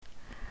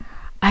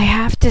I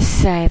have to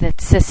say that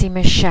Sissy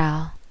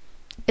Michelle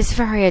is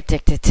very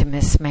addicted to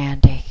Miss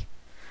Mandy.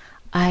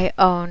 I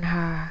own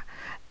her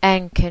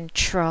and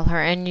control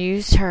her and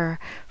use her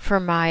for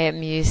my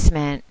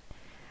amusement.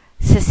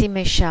 Sissy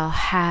Michelle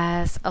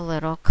has a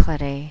little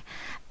clitty,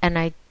 and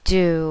I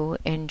do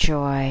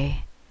enjoy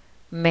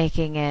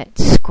making it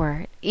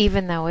squirt,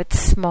 even though it's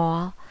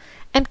small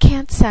and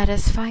can't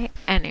satisfy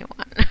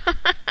anyone.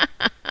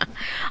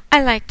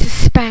 I like to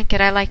spank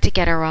it. I like to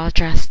get her all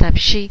dressed up.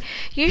 She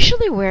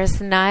usually wears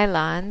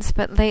nylons,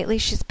 but lately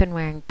she's been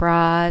wearing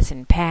bras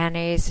and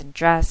panties and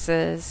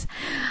dresses.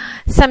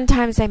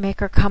 Sometimes I make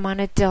her come on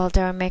a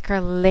dildo and make her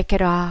lick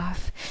it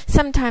off.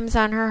 Sometimes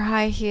on her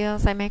high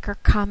heels I make her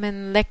come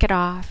and lick it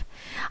off.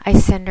 I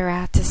send her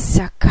out to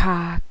suck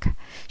cock.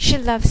 She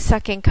loves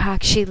sucking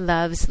cock. She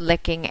loves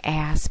licking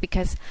ass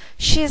because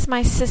she is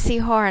my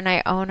sissy whore and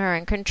I own her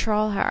and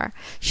control her.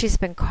 She's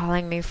been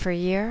calling me for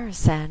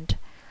years and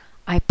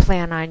I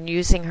plan on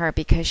using her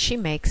because she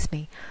makes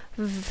me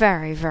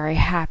very, very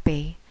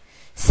happy.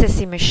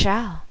 Sissy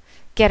Michelle,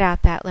 get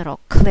out that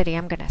little clitty.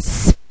 I'm going to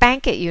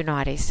spank it, you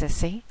naughty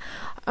sissy.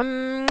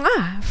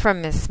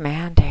 From Miss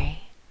Mandy.